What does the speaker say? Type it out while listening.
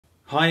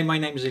Hi, my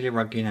name is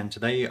and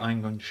today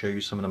I'm going to show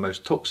you some of the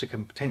most toxic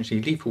and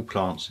potentially lethal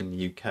plants in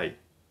the UK.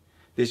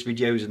 This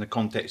video is in the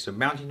context of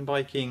mountain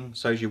biking,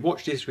 so as you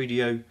watch this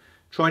video,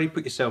 try to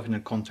put yourself in the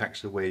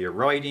context of where you're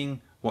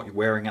riding, what you're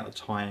wearing at the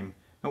time,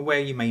 and where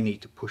you may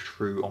need to push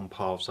through on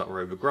paths that are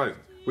overgrown.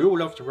 We all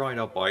love to ride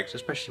our bikes,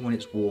 especially when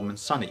it's warm and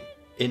sunny.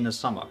 In the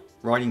summer,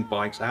 riding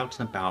bikes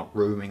out and about,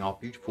 roaming our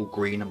beautiful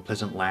green and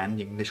pleasant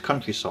land in this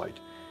countryside,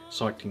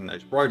 cycling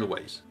those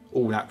bridleways.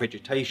 All that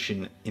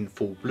vegetation in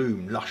full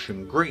bloom, lush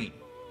and green.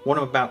 What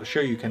I'm about to show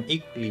you can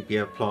equally be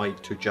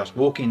applied to just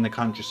walking in the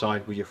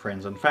countryside with your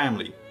friends and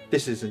family.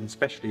 This is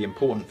especially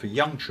important for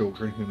young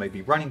children who may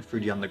be running through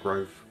the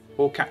undergrowth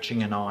or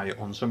catching an eye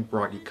on some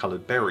brightly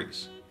coloured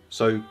berries.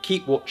 So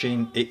keep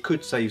watching, it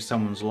could save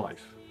someone's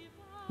life.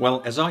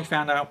 Well, as I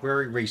found out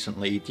very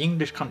recently, the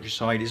English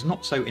countryside is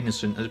not so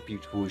innocent as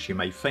beautiful as you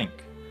may think.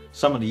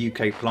 Some of the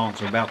UK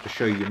plants I'm about to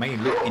show you may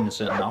look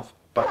innocent enough,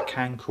 but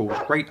can cause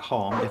great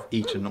harm if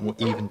eaten or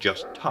even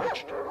just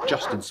touched,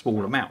 just in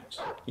small amounts.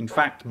 In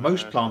fact,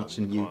 most plants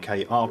in the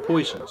UK are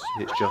poisonous.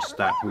 It's just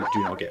that we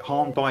do not get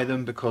harmed by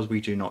them because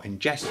we do not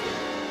ingest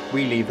them.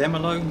 We leave them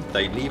alone,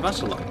 they leave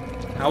us alone.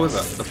 However,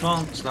 the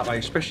plants that I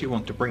especially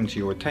want to bring to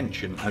your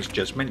attention, as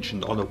just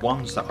mentioned, are the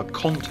ones that are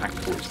contact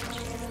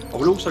poisonous. I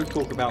will also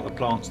talk about the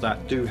plants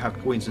that do have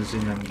poisons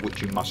in them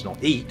which you must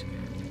not eat,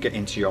 get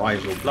into your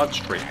eyes or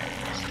bloodstream,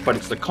 but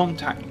it's the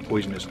contact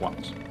poisonous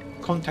ones.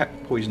 Contact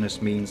poisonous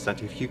means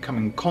that if you come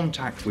in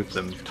contact with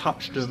them,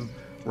 touch them,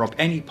 rub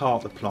any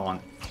part of the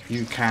plant,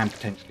 you can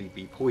potentially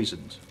be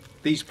poisoned.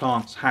 These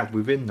plants have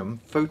within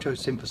them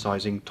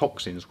photosynthesizing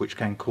toxins which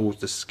can cause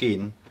the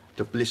skin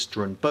to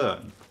blister and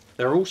burn.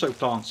 There are also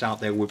plants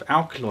out there with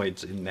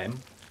alkaloids in them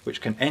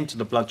which can enter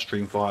the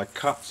bloodstream via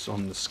cuts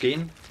on the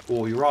skin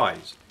or your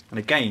eyes, and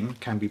again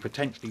can be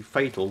potentially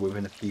fatal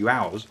within a few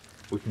hours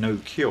with no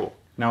cure.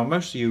 Now,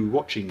 most of you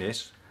watching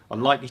this are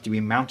likely to be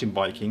mountain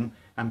biking,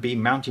 and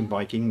being mountain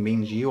biking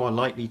means you are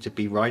likely to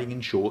be riding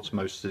in shorts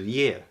most of the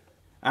year.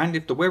 And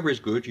if the weather is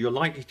good, you're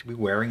likely to be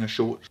wearing a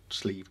short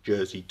sleeve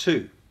jersey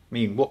too. I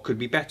mean, what could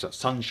be better?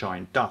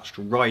 Sunshine, dust,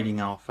 riding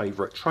our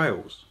favourite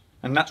trails.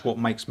 And that's what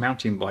makes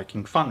mountain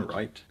biking fun,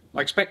 right?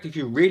 I expect if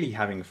you're really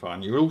having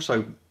fun, you'll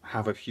also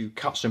have a few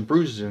cuts and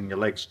bruises on your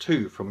legs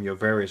too from your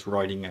various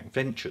riding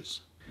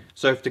adventures.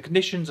 So if the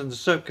conditions and the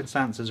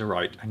circumstances are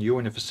right, and you're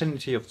in the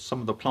vicinity of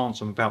some of the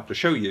plants I'm about to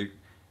show you,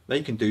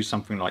 they can do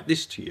something like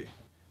this to you.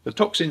 The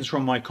toxins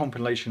from my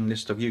compilation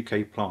list of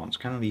UK plants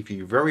can leave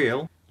you very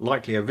ill,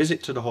 likely a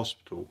visit to the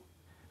hospital,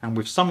 and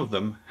with some of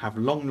them have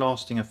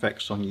long-lasting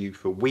effects on you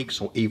for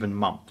weeks or even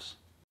months.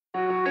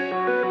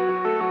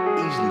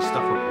 Easily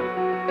stuffable.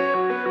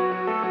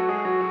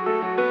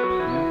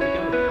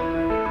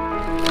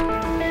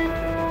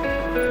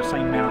 The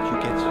same amount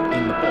you get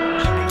in the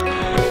box.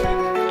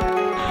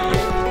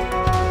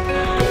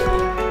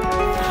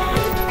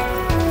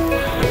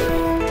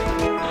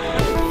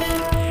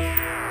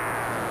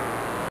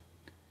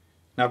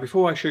 Now,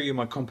 before I show you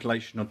my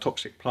compilation of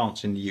toxic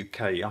plants in the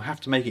UK, I have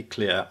to make it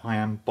clear I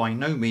am by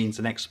no means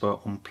an expert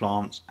on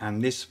plants,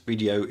 and this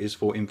video is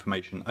for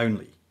information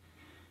only.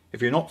 If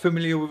you're not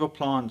familiar with a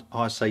plant,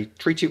 I say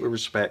treat it with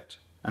respect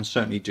and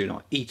certainly do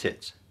not eat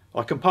it.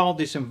 I compiled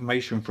this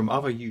information from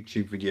other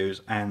YouTube videos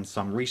and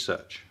some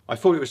research. I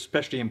thought it was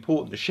especially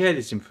important to share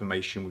this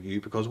information with you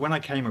because when I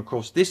came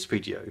across this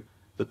video,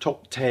 the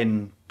top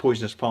 10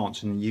 poisonous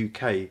plants in the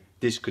UK,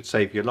 this could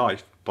save your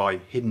life,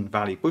 by Hidden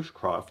Valley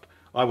Bushcraft,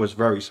 I was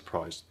very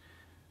surprised.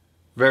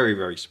 Very,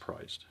 very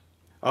surprised.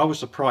 I was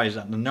surprised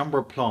at the number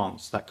of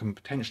plants that can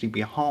potentially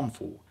be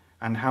harmful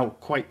and how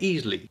quite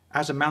easily,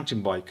 as a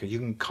mountain biker, you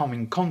can come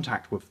in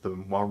contact with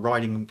them while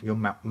riding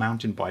your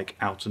mountain bike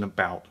out and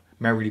about,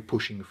 merrily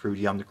pushing through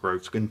the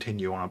undergrowth to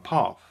continue on a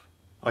path.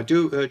 I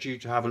do urge you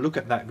to have a look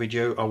at that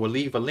video. I will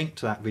leave a link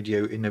to that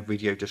video in the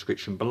video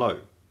description below.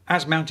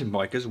 As mountain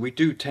bikers, we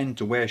do tend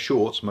to wear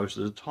shorts most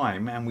of the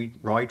time, and we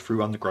ride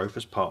through undergrowth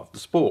as part of the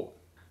sport.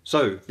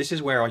 So this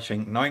is where I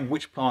think knowing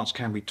which plants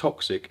can be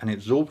toxic and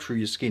absorb through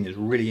your skin is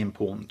really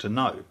important to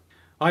know.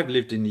 I've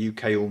lived in the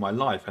UK all my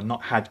life and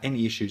not had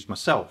any issues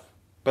myself,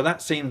 but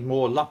that seems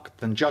more luck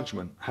than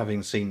judgment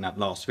having seen that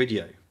last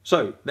video.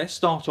 So let's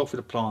start off with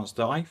the plants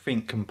that I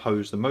think can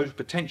pose the most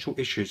potential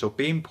issues of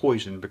being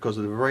poisoned because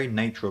of the very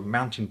nature of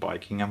mountain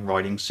biking and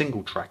riding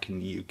single track in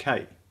the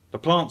UK. The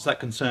plants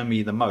that concern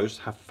me the most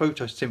have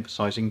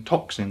photosynthesizing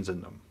toxins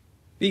in them.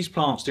 These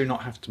plants do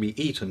not have to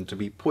be eaten to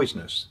be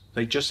poisonous,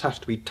 they just have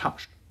to be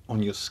touched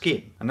on your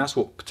skin, and that's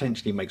what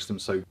potentially makes them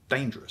so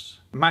dangerous.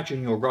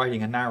 Imagine you're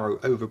riding a narrow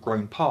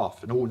overgrown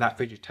path and all that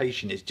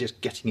vegetation is just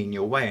getting in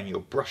your way and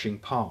you're brushing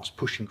past,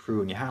 pushing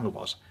through on your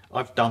handlebars.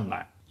 I've done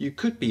that. You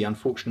could be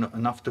unfortunate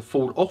enough to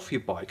fall off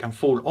your bike and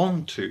fall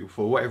onto,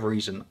 for whatever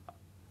reason,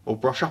 or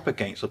brush up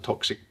against a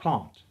toxic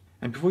plant.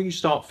 And before you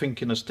start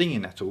thinking of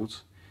stinging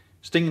nettles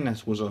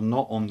are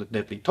not on the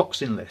deadly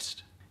toxin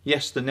list.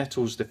 Yes, the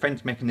nettle's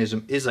defense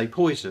mechanism is a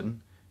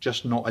poison,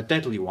 just not a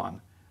deadly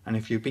one, and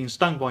if you've been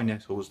stung by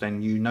nettles,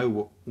 then you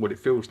know what it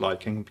feels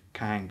like and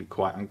can be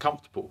quite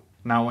uncomfortable.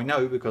 Now I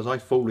know because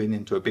I've fallen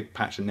into a big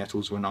patch of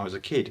nettles when I was a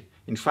kid.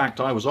 In fact,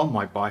 I was on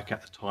my bike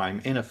at the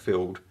time in a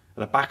field at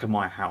the back of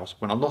my house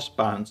when I lost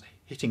balance,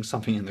 hitting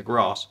something in the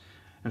grass,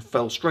 and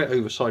fell straight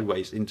over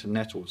sideways into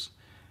nettles.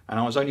 And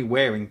I was only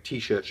wearing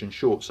t-shirts and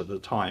shorts at the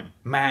time.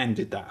 Man,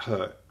 did that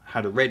hurt.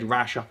 Had a red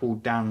rash up all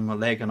down my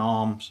leg and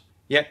arms.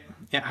 Yet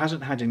it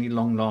hasn't had any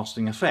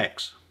long-lasting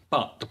effects.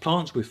 But the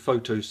plants with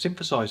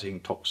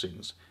photosynthesizing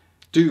toxins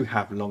do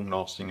have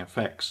long-lasting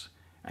effects,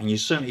 and you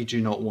certainly do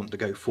not want to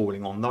go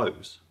falling on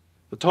those.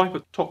 The type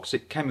of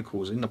toxic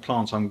chemicals in the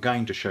plants I'm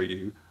going to show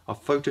you are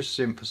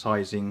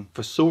photosynthesizing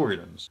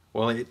phosphorylanes.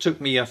 Well, it took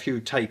me a few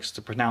takes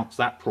to pronounce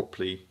that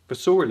properly.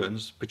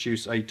 Phosphorylanes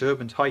produce a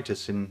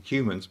dermatitis in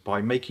humans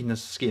by making the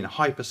skin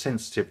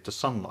hypersensitive to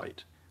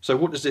sunlight. So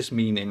what does this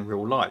mean in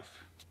real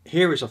life?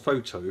 Here is a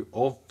photo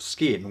of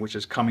skin which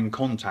has come in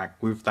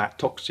contact with that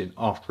toxin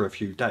after a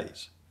few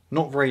days.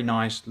 Not very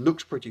nice,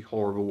 looks pretty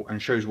horrible,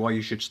 and shows why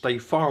you should stay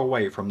far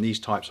away from these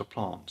types of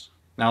plants.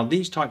 Now,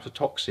 these types of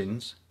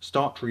toxins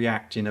start to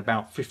react in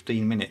about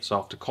 15 minutes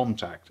after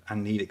contact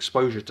and need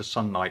exposure to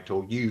sunlight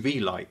or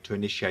UV light to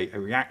initiate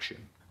a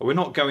reaction. We're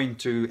not going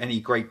into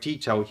any great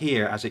detail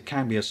here as it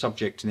can be a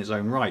subject in its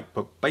own right,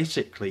 but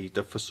basically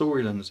the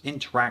phosphorylanes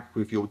interact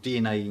with your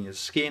DNA in your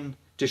skin,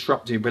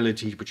 disrupt the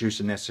ability to produce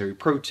the necessary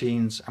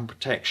proteins and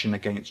protection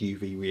against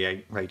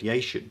UV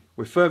radiation.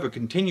 With further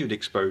continued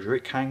exposure,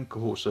 it can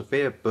cause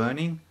severe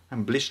burning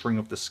and blistering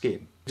of the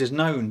skin. It is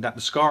known that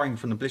the scarring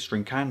from the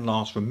blistering can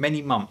last for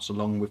many months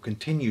along with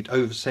continued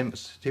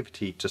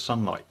oversensitivity to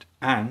sunlight.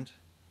 And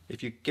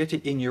if you get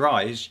it in your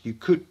eyes, you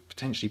could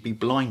potentially be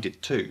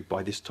blinded too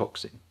by this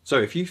toxin. So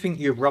if you think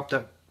you've rubbed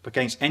up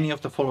against any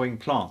of the following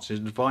plants, it is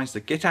advised to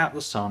get out of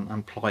the sun and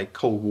apply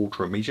cold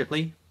water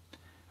immediately.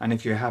 And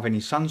if you have any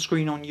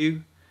sunscreen on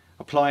you,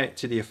 apply it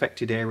to the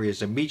affected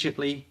areas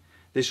immediately.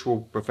 This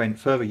will prevent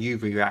further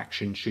UV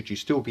reaction should you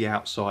still be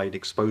outside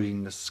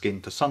exposing the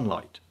skin to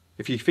sunlight.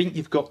 If you think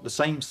you've got the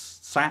same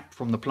sap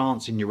from the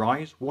plants in your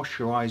eyes, wash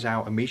your eyes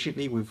out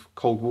immediately with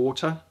cold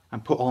water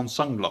and put on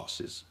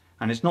sunglasses.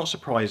 And it's not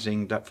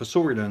surprising that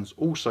phosphorylanes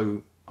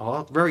also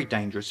are very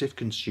dangerous if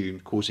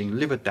consumed, causing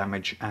liver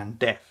damage and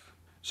death.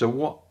 So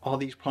what are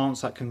these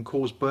plants that can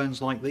cause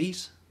burns like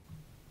these?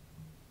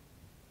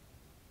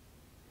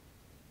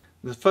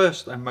 The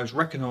first and most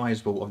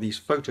recognisable of these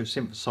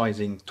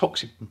photosynthesizing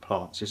toxic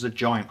plants is the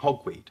giant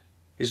hogweed.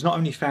 It's not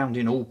only found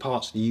in all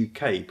parts of the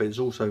UK, but it's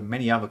also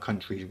many other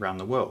countries around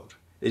the world.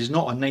 It is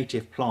not a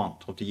native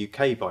plant of the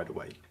UK, by the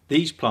way.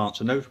 These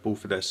plants are notable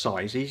for their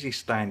size, easily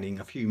standing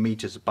a few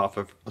metres above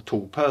a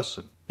tall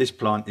person. This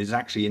plant is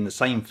actually in the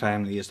same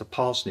family as the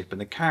parsnip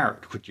and the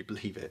carrot, would you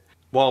believe it?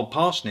 While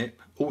parsnip,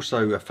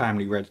 also a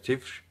family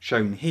relative,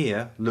 shown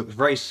here, looks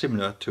very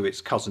similar to its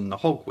cousin the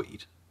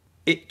hogweed.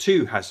 It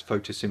too has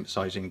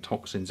photosynthesizing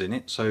toxins in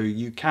it, so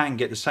you can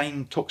get the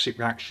same toxic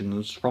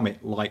reactions from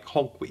it like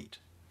hogweed.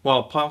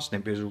 While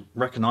parsnip is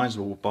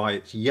recognisable by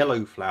its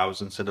yellow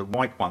flowers instead of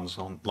white ones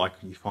like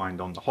you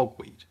find on the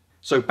hogweed.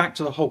 So back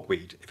to the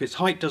hogweed. If its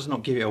height does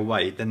not give it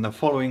away, then the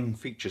following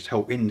features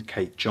help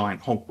indicate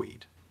giant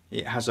hogweed.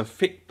 It has a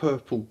thick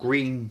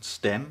purple-green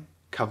stem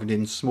covered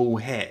in small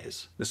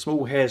hairs. The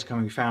small hairs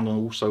can be found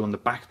also on the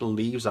back of the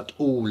leaves at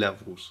all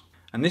levels.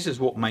 And this is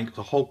what makes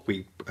the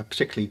hogweed a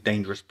particularly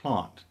dangerous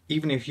plant.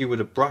 Even if you were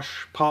to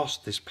brush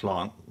past this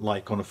plant,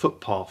 like on a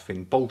footpath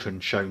in Bolton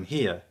shown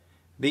here,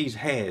 these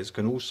hairs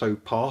can also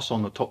pass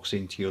on the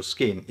toxin to your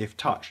skin if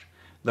touched,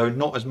 though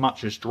not as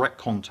much as direct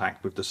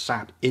contact with the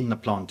sap in the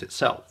plant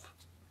itself.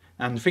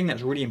 And the thing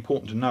that's really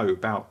important to know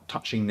about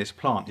touching this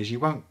plant is you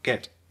won't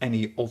get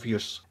any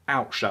obvious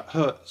ouch that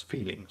hurts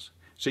feelings.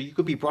 So you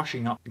could be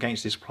brushing up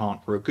against this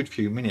plant for a good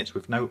few minutes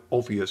with no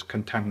obvious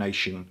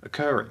contamination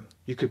occurring.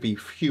 You could be a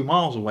few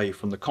miles away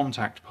from the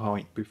contact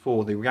point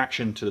before the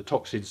reaction to the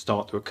toxins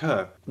start to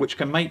occur, which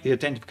can make the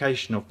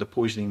identification of the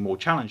poisoning more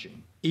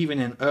challenging. Even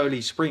in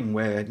early spring,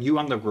 where new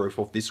undergrowth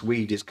of this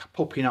weed is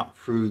popping up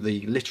through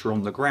the litter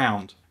on the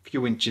ground, a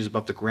few inches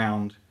above the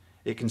ground,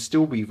 it can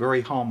still be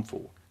very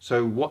harmful.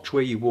 So watch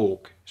where you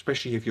walk,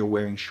 especially if you're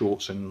wearing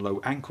shorts and low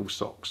ankle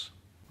socks.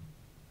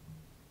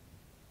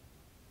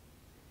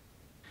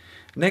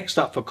 Next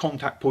up for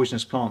contact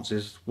poisonous plants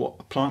is what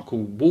a plant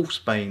called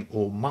wolfsbane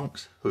or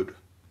monk's hood.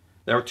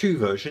 There are two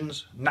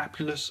versions,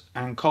 Napulus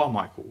and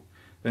Carmichael.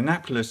 The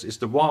Napulus is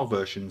the wild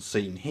version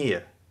seen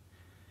here.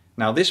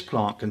 Now this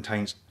plant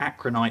contains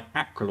acronite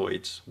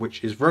alkaloids,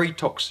 which is very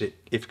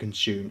toxic if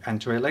consumed and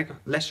to a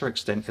lesser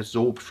extent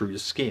absorbed through the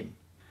skin.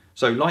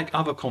 So like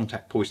other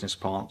contact poisonous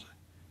plants,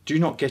 do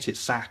not get its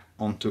sap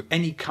onto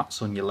any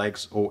cuts on your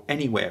legs or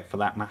anywhere for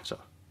that matter.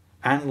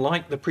 And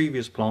like the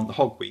previous plant, the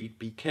hogweed,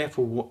 be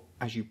careful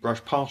as you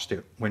brush past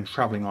it when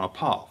travelling on a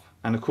path,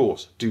 and of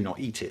course do not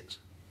eat it.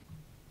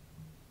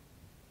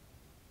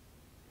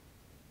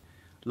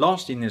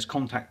 Last in this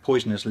contact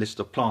poisonous list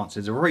of plants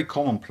is a very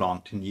common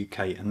plant in the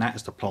UK, and that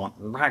is the plant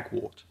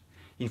ragwort.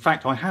 In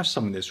fact, I have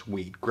some of this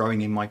weed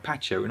growing in my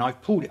patio and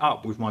I've pulled it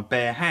up with my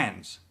bare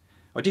hands.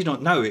 I did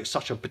not know it's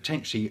such a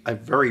potentially a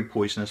very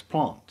poisonous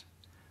plant.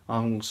 I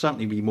will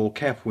certainly be more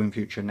careful in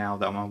future now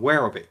that I'm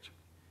aware of it.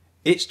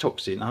 Its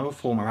toxin, another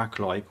form of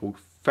alkaloid called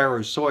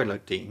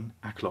ferroxylidine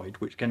alkaloid,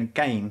 which can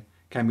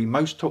be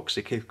most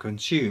toxic if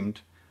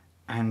consumed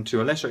and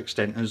to a lesser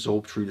extent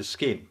absorbed through the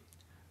skin.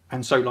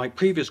 And so, like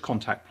previous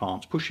contact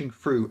plants, pushing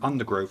through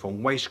undergrowth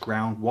on waste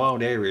ground,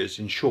 wild areas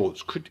in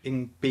shorts could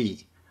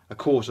be a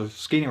cause of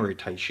skin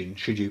irritation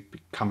should you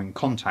come in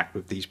contact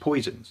with these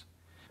poisons.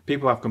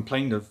 People have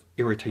complained of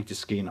irritated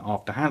skin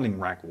after handling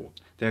ragwort,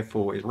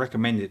 therefore it's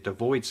recommended to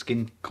avoid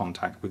skin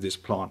contact with this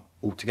plant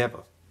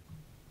altogether.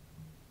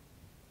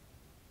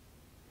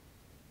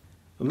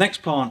 The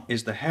next plant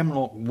is the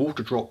hemlock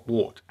waterdrop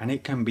wort, and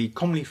it can be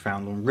commonly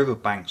found on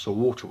riverbanks or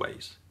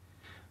waterways.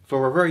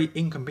 For a very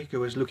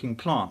inconspicuous looking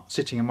plant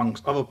sitting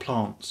amongst other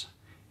plants,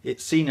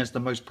 it's seen as the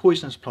most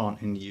poisonous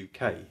plant in the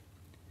UK.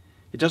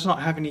 It does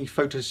not have any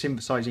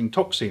photosynthesizing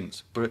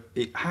toxins, but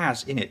it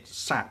has in it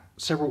sap,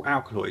 several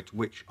alkaloids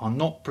which are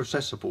not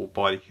processable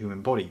by the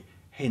human body,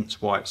 hence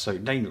why it's so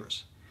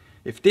dangerous.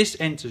 If this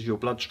enters your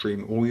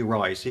bloodstream or your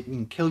eyes, it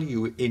can kill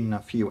you in a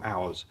few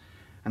hours.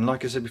 And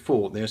like I said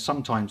before, there is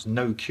sometimes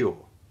no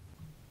cure.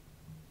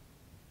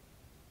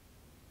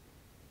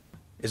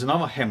 Is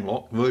another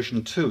hemlock,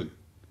 version 2,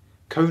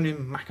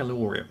 Conim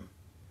macularum,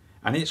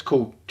 and it's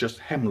called just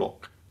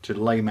hemlock to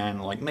the layman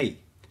like me.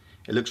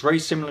 It looks very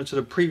similar to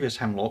the previous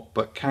hemlock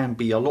but can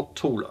be a lot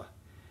taller.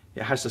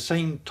 It has the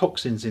same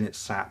toxins in its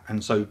sap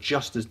and so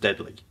just as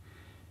deadly.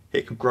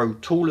 It can grow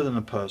taller than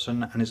a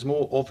person, and its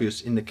more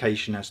obvious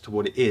indication as to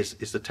what it is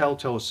the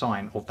telltale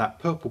sign of that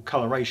purple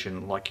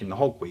coloration like in the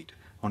hogweed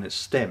on its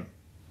stem.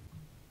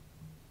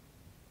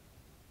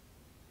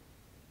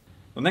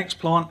 The next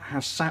plant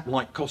has sap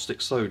like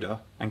caustic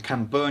soda and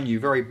can burn you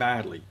very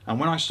badly, and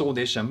when I saw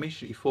this I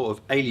immediately thought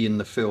of Alien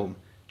the film,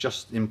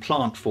 just in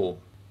plant form.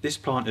 This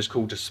plant is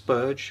called a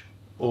spurge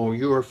or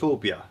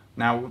Europhobia.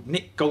 Now,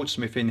 Nick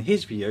Goldsmith in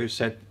his video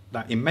said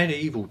that in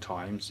medieval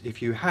times,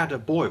 if you had a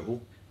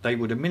boil, they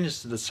would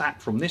administer the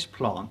sap from this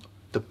plant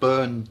to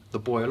burn the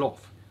boil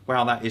off.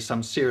 Wow, that is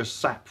some serious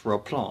sap for a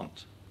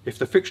plant. If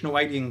the fictional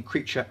alien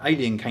creature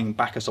Alien came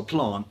back as a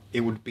plant,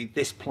 it would be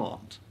this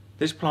plant.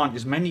 This plant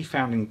is mainly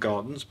found in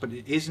gardens, but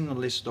it is in the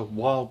list of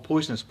wild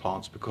poisonous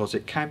plants because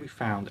it can be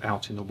found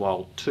out in the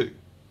wild too.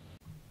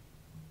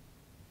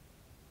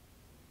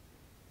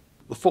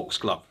 The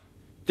foxglove.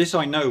 This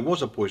I know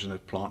was a poisonous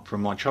plant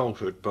from my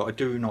childhood, but I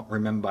do not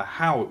remember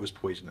how it was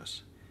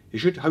poisonous. It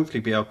should hopefully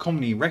be a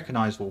commonly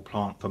recognisable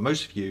plant for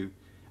most of you,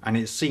 and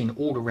it's seen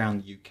all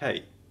around the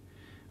UK.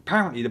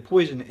 Apparently the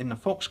poison in the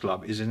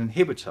foxglove is an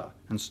inhibitor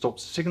and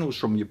stops signals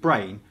from your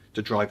brain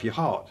to drive your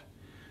heart.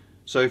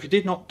 So if you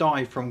did not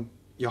die from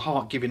your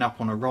heart giving up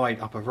on a ride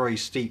up a very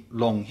steep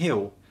long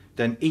hill,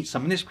 then eat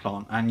some of this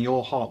plant and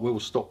your heart will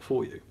stop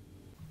for you.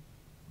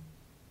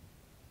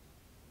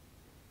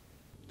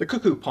 The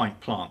cuckoo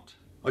pint plant.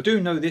 I do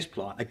know this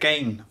plant,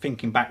 again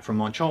thinking back from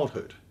my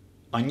childhood.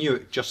 I knew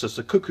it just as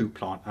the cuckoo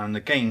plant and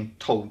again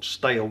told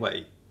stay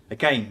away.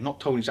 Again, not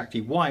told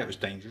exactly why it was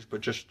dangerous,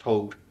 but just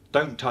told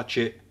don't touch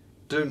it,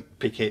 don't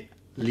pick it,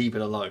 leave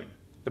it alone.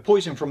 The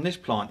poison from this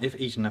plant, if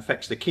eaten,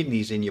 affects the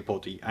kidneys in your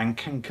body and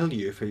can kill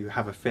you if you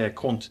have a fair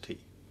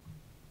quantity.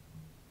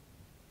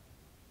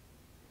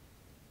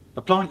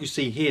 The plant you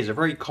see here is a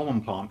very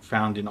common plant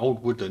found in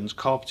old woodlands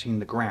carpeting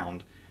the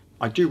ground.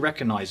 I do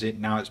recognise it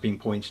now it's been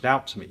pointed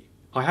out to me.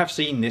 I have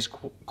seen this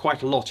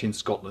quite a lot in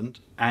Scotland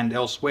and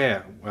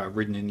elsewhere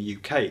ridden in the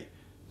UK,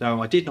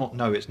 though I did not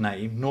know its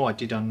name, nor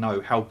did I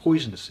know how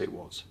poisonous it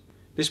was.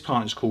 This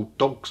plant is called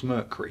dog's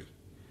mercury,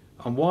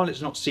 and while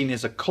it's not seen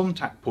as a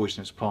contact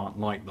poisonous plant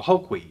like the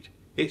hogweed,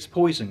 its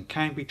poison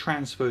can be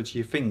transferred to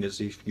your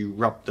fingers if you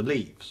rub the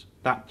leaves.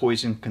 That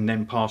poison can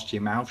then pass to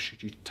your mouth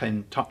should you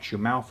touch your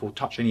mouth or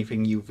touch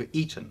anything you've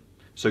eaten,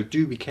 so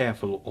do be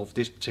careful of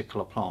this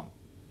particular plant.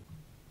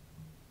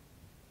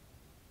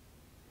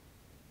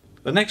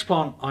 The next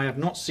plant I have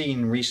not seen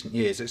in recent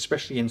years,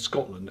 especially in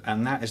Scotland,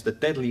 and that is the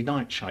deadly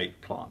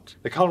nightshade plant.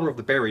 The colour of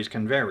the berries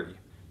can vary.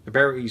 The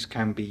berries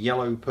can be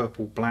yellow,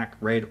 purple, black,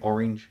 red,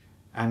 orange,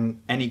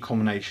 and any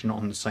combination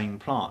on the same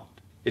plant.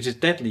 It is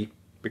deadly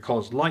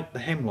because, like the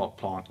hemlock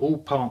plant, all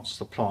parts of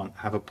the plant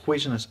have a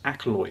poisonous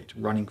alkaloid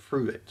running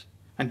through it.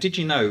 And did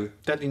you know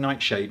deadly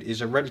nightshade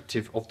is a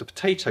relative of the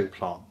potato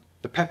plant,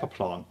 the pepper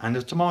plant, and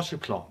the tomato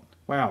plant?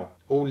 Wow,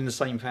 all in the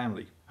same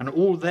family. And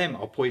all of them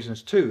are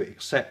poisonous too,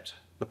 except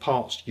the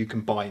parts you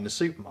can buy in the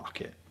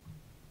supermarket.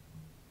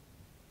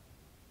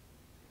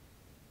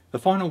 The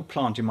final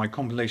plant in my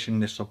compilation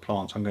list of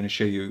plants I'm going to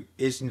show you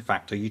is in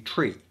fact a yew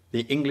tree,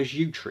 the English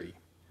yew tree.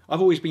 I've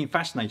always been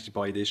fascinated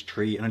by this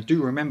tree, and I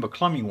do remember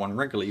climbing one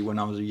regularly when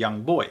I was a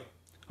young boy.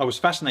 I was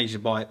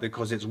fascinated by it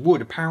because its wood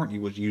apparently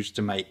was used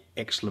to make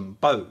excellent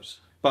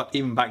bows. But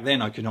even back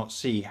then I could not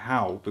see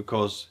how,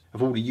 because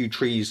of all the yew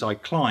trees I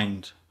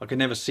climbed, I could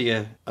never see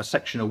a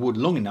section of wood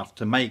long enough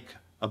to make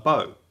a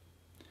bow.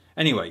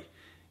 Anyway,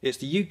 it's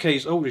the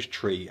UK's oldest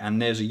tree,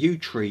 and there's a yew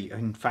tree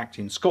in fact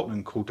in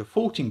Scotland called the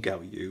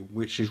Fortingall yew,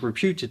 which is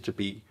reputed to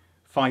be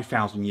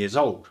 5,000 years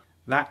old.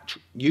 That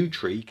yew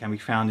tree can be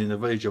found in the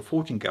village of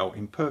Fortingall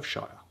in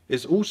Perthshire.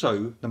 It's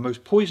also the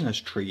most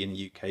poisonous tree in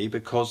the UK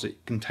because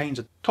it contains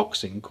a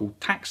toxin called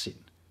taxin.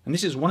 And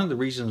this is one of the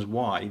reasons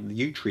why the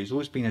yew tree has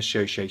always been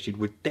associated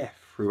with death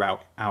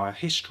throughout our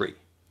history.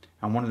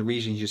 And one of the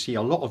reasons you see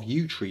a lot of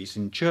yew trees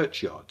in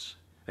churchyards.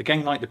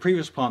 Again, like the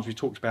previous plants we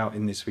talked about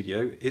in this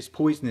video, its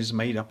poison is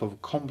made up of a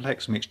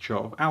complex mixture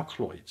of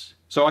alkaloids.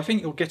 So I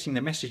think you're getting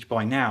the message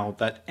by now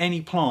that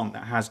any plant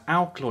that has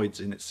alkaloids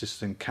in its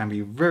system can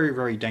be very,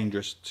 very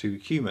dangerous to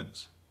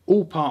humans.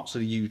 All parts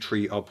of the yew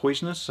tree are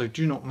poisonous, so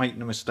do not make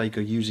the mistake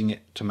of using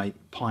it to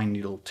make pine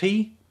needle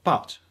tea.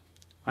 But,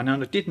 and I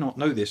did not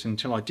know this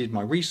until I did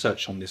my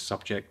research on this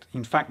subject,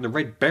 in fact the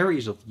red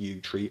berries of the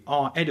yew tree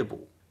are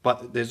edible.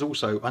 But there's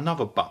also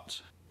another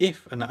but.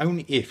 If and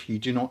only if you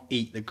do not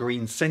eat the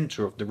green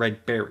centre of the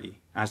red berry,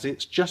 as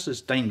it's just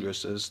as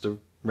dangerous as the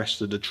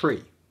rest of the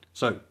tree.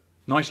 So,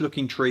 nice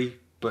looking tree,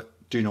 but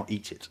do not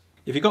eat it.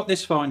 If you got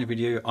this far in the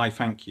video, I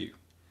thank you.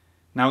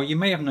 Now you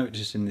may have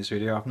noticed in this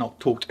video I've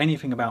not talked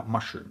anything about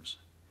mushrooms.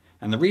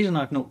 And the reason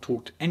I've not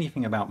talked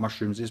anything about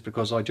mushrooms is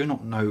because I do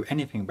not know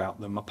anything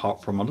about them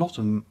apart from a lot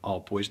of them are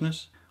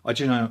poisonous. I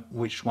do know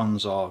which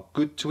ones are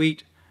good to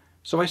eat,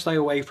 so I stay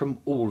away from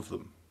all of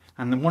them.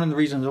 And then one of the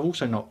reasons I've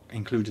also not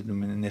included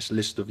them in this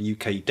list of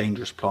UK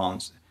dangerous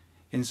plants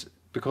is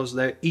because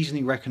they're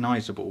easily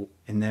recognisable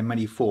in their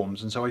many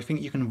forms, and so I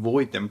think you can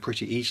avoid them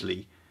pretty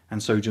easily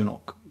and so do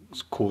not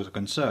cause a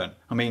concern.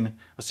 I mean,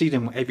 I see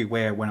them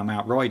everywhere when I'm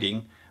out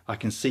riding. I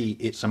can see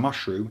it's a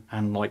mushroom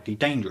and likely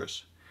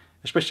dangerous,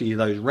 especially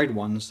those red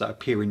ones that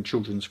appear in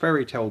children's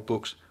fairy tale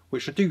books,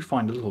 which I do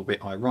find a little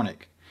bit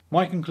ironic.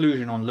 My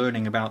conclusion on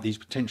learning about these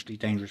potentially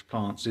dangerous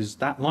plants is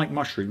that, like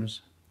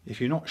mushrooms, if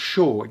you're not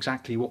sure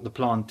exactly what the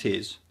plant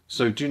is,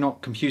 so do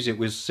not confuse it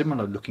with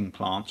similar looking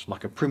plants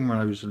like a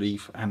primrose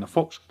leaf and a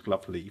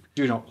foxglove leaf.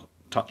 Do not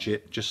touch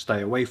it, just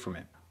stay away from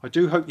it. I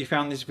do hope you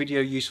found this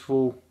video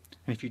useful,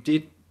 and if you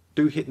did,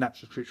 do hit that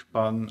subscription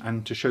button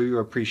and to show your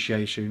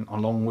appreciation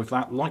along with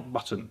that like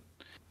button.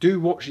 Do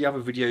watch the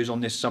other videos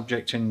on this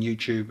subject on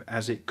YouTube,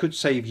 as it could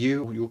save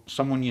you or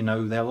someone you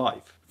know their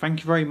life. Thank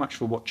you very much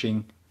for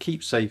watching,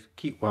 keep safe,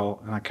 keep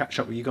well, and I'll catch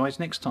up with you guys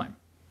next time.